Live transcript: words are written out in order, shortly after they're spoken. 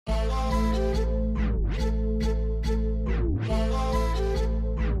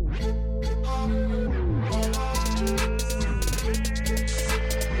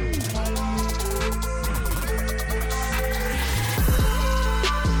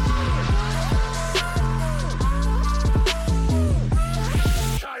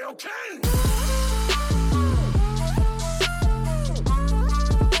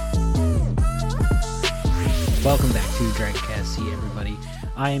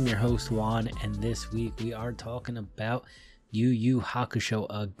I am your host Juan, and this week we are talking about Yu Yu Hakusho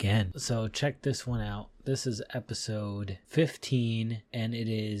again. So check this one out. This is episode 15, and it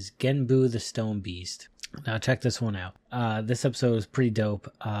is Genbu the Stone Beast. Now check this one out. This episode is pretty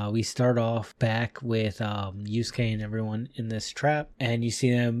dope. We start off back with Yusuke and everyone in this trap, and you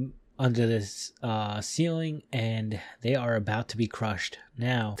see them under this ceiling, and they are about to be crushed.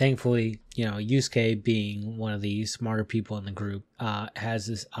 Now, thankfully, Yusuke, being one of the smarter people in the group, has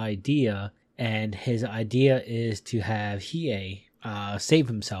this idea, and his idea is to have Hiei save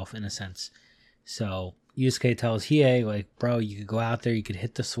himself, in a sense. So Yusuke tells Hiei, like, bro, you could go out there, you could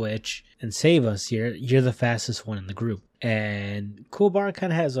hit the switch and save us. You're the fastest one in the group. And Kuwabara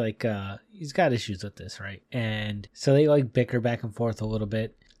kind of has, like, he's got issues with this, right? And so they, like, bicker back and forth a little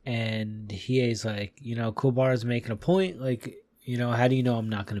bit. And Hiei's like, Kuwabara's making a point, like, how do you know I'm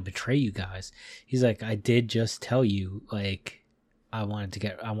not going to betray you guys? He's like, I did just tell you, like, I want to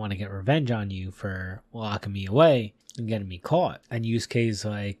get revenge on you for locking me away and getting me caught. And Yusuke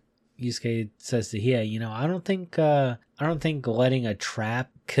says to Hiei, I don't think letting a trap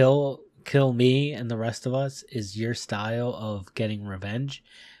kill me and the rest of us is your style of getting revenge.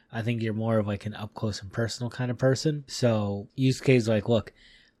 I think you're more of like an up close and personal kind of person. So Yusuke's like, look,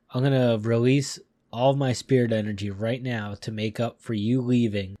 I'm going to release all of my spirit energy right now to make up for you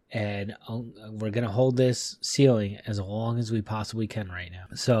leaving, and we're going to hold this ceiling as long as we possibly can right now.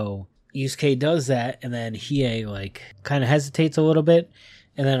 So Yusuke does that, and then Hiei, like, kind of hesitates a little bit,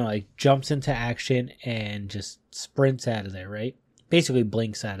 and then, like, jumps into action and just sprints out of there, right? Basically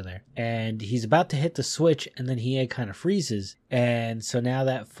blinks out of there. And he's about to hit the switch, and then Hiei kind of freezes. And so now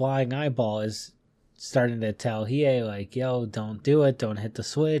that flying eyeball is starting to tell Hiei, like, yo, don't do it, don't hit the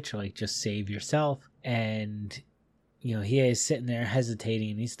switch, like, just save yourself. And Hiei is sitting there hesitating,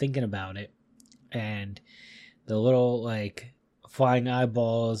 and he's thinking about it, and the little, like, flying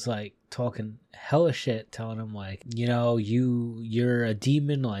eyeball is, like, talking hella shit, telling him, like, you're a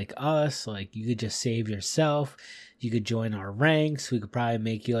demon like us, like, you could just save yourself, you could join our ranks, we could probably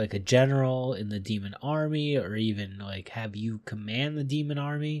make you like a general in the demon army, or even like have you command the demon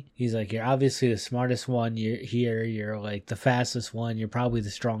army. He's like, you're obviously the smartest one, you're like the fastest one, you're probably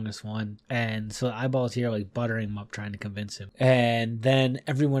the strongest one. And so the eyeballs here like buttering him up, trying to convince him. And then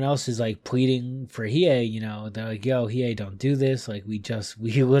everyone else is like pleading for Hiei, they're like, yo, Hiei, don't do this, like we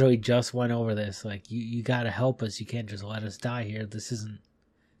literally just went over this, like you gotta help us, you can't just let us die here, this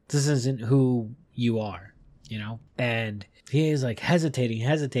isn't who you are. And Hiei's like hesitating,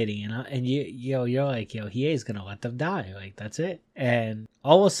 and you're like, Hiei's gonna let them die, like that's it. And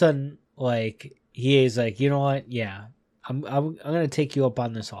all of a sudden, like, Hiei's like, you know what? Yeah, I'm gonna take you up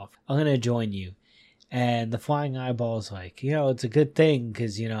on this offer. I'm gonna join you. And the flying eyeball's like, it's a good thing,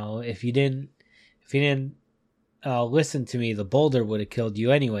 because if you didn't listen to me, the boulder would have killed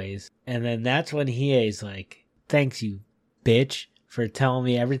you anyways. And then that's when Hiei's like, thanks, you bitch, for telling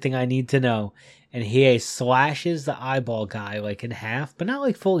me everything I need to know. And Hiei slashes the eyeball guy like in half, but not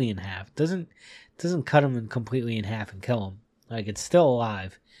like fully in half. Doesn't cut him completely in half and kill him. Like, it's still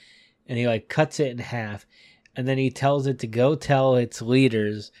alive. And he like cuts it in half, and then he tells it to go tell its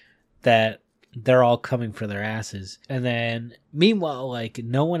leaders that they're all coming for their asses. And then meanwhile, like,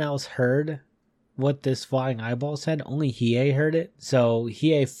 no one else heard what this flying eyeball said. Only Hiei heard it. So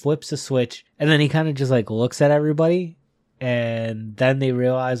Hiei flips the switch, and then he kind of just like looks at everybody. And then they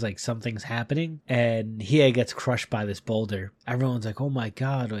realize, like, something's happening, and Hiei gets crushed by this boulder. Everyone's like, oh my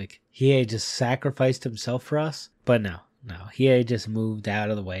god, like, Hiei just sacrificed himself for us. But no, Hiei just moved out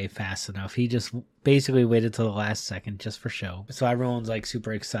of the way fast enough. He just basically waited till the last second just for show. So everyone's, like,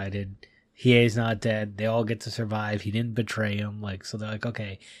 super excited. Hiei's not dead. They all get to survive. He didn't betray him. Like, so they're like,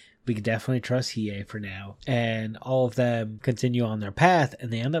 okay, we can definitely trust Hiei for now. And all of them continue on their path,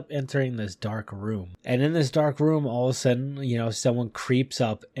 and they end up entering this dark room. And in this dark room, all of a sudden, someone creeps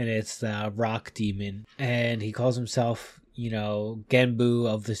up, and it's the rock demon. And he calls himself, Genbu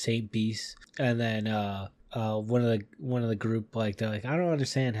of the Saint Beast. And then one of the group, like, they're like, I don't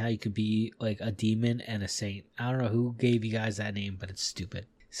understand how you could be like a demon and a saint. I don't know who gave you guys that name, but it's stupid.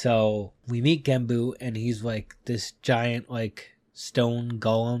 So we meet Genbu, and he's like this giant, like, stone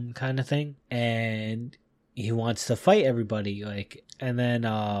golem kind of thing, and he wants to fight everybody, like. And then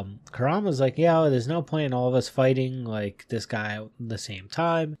Kurama's like, yeah, there's no point in all of us fighting like this guy at the same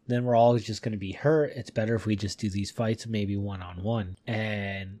time, then we're all just going to be hurt. It's better if we just do these fights maybe one-on-one.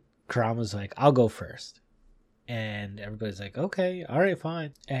 And Kurama's like, I'll go first. And everybody's like, okay, all right,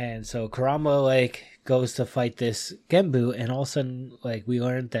 fine. And so Kurama like goes to fight this Genbu, and all of a sudden like we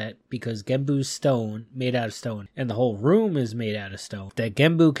learned that because Genbu's stone, made out of stone, and the whole room is made out of stone, that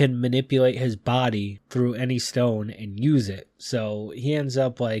Genbu can manipulate his body through any stone and use it. So he ends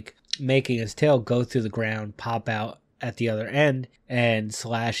up like making his tail go through the ground, pop out at the other end, and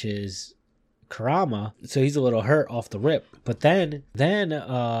slashes Kurama, so he's a little hurt off the rip. But then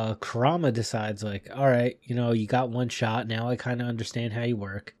Kurama decides like, all right, you got one shot. Now I kind of understand how you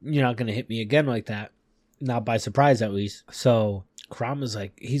work. You're not going to hit me again like that. Not by surprise, at least. So Kurama's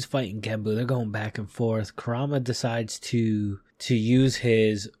like, he's fighting Genbu. They're going back and forth. Kurama decides to use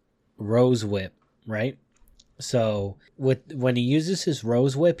his Rose Whip, right? So when he uses his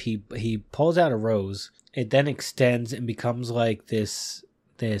Rose Whip, he pulls out a rose. It then extends and becomes like this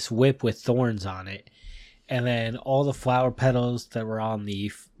whip with thorns on it, and then all the flower petals that were on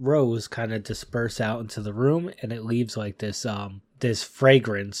the rose kind of disperse out into the room, and it leaves like this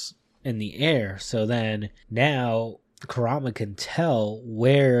fragrance in the air. So then now Kurama can tell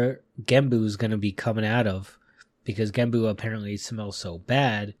where Genbu is going to be coming out of, because Genbu apparently smells so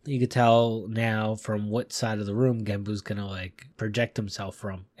bad. You could tell now from what side of the room Genbu's going to like project himself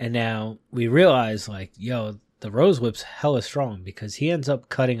from. And now we realize like, yo, the Rose Whip's hella strong, because he ends up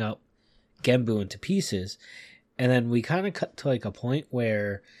cutting up Genbu into pieces. And then we kind of cut to like a point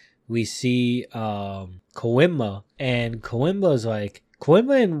where we see Koenma, and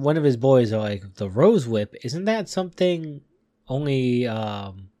Koenma and one of his boys are like, the Rose Whip, isn't that something only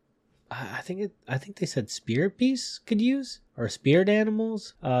I think they said spirit beasts could use, or spirit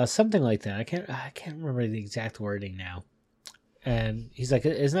animals, something like that. I can't remember the exact wording now. And he's like,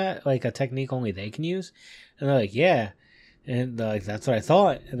 isn't that like a technique only they can use? And they're like, yeah. And they're like, that's what I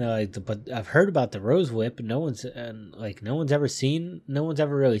thought. And they're like, but I've heard about the Rose Whip, and no one's ever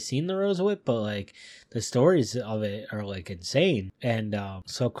really seen the Rose Whip, but like the stories of it are like insane. And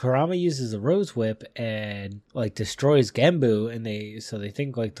so Kurama uses the Rose Whip and like destroys Genbu, and they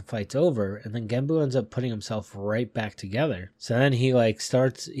think like the fight's over, and then Genbu ends up putting himself right back together. So then he like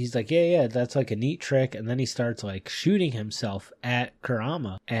he's like, yeah, that's like a neat trick, and then he starts like shooting himself at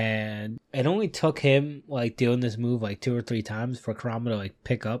Kurama, and it only took him like doing this move like 2 or 3 times for Kurama to like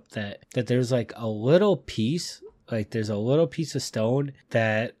pick up that there's like a little piece, like there's a little piece of stone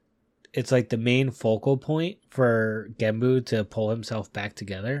that it's like the main focal point for Genbu to pull himself back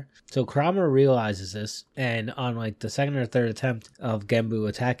together. So Kurama realizes this, and on like the second or third attempt of Genbu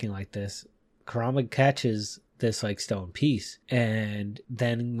attacking like this, Kurama catches this like stone piece, and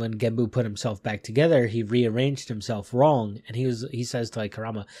then when Genbu put himself back together, he rearranged himself wrong, and he says to like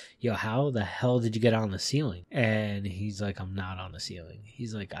Kurama, yo, how the hell did you get on the ceiling? And he's like, I'm not on the ceiling.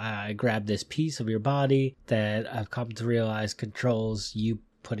 He's like, I grabbed this piece of your body that I've come to realize controls you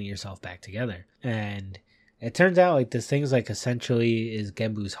putting yourself back together. And it turns out like this thing's like essentially is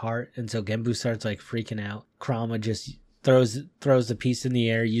Genbu's heart, and so Genbu starts like freaking out. Kurama just throws the piece in the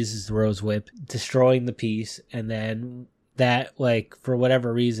air, uses the Rose Whip, destroying the piece, and then that, like, for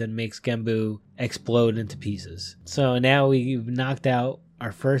whatever reason, makes Genbu explode into pieces. So now we've knocked out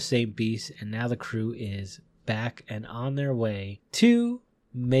our first Saint Beast, and now the crew is back and on their way to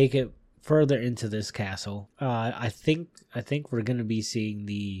make it further into this castle. I think we're gonna be seeing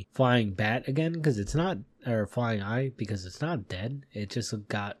the flying bat again, because it's not, or flying eye, because it's not dead. It just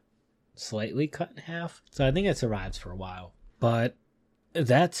got slightly cut in half, so I think it survives for a while. But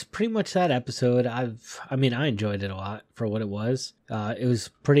that's pretty much that episode. I enjoyed it a lot for what it was. It was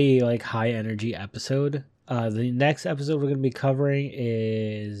pretty like high energy episode. The next episode we're going to be covering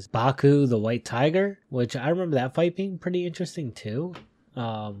is Baku the White Tiger, which I remember that fight being pretty interesting too.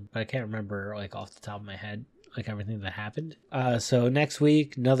 But I can't remember like off the top of my head like everything that happened. So next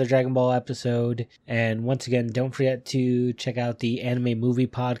week, another Dragon Ball episode. And once again, don't forget to check out the Anime Movie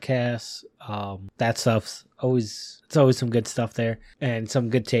Podcast. That stuff's always some good stuff there, and some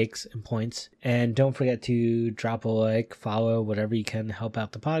good takes and points. And don't forget to drop a like, follow, whatever you can to help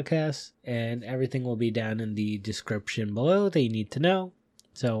out the podcast. And everything will be down in the description below that you need to know.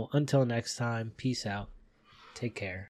 So until next time, peace out. Take care.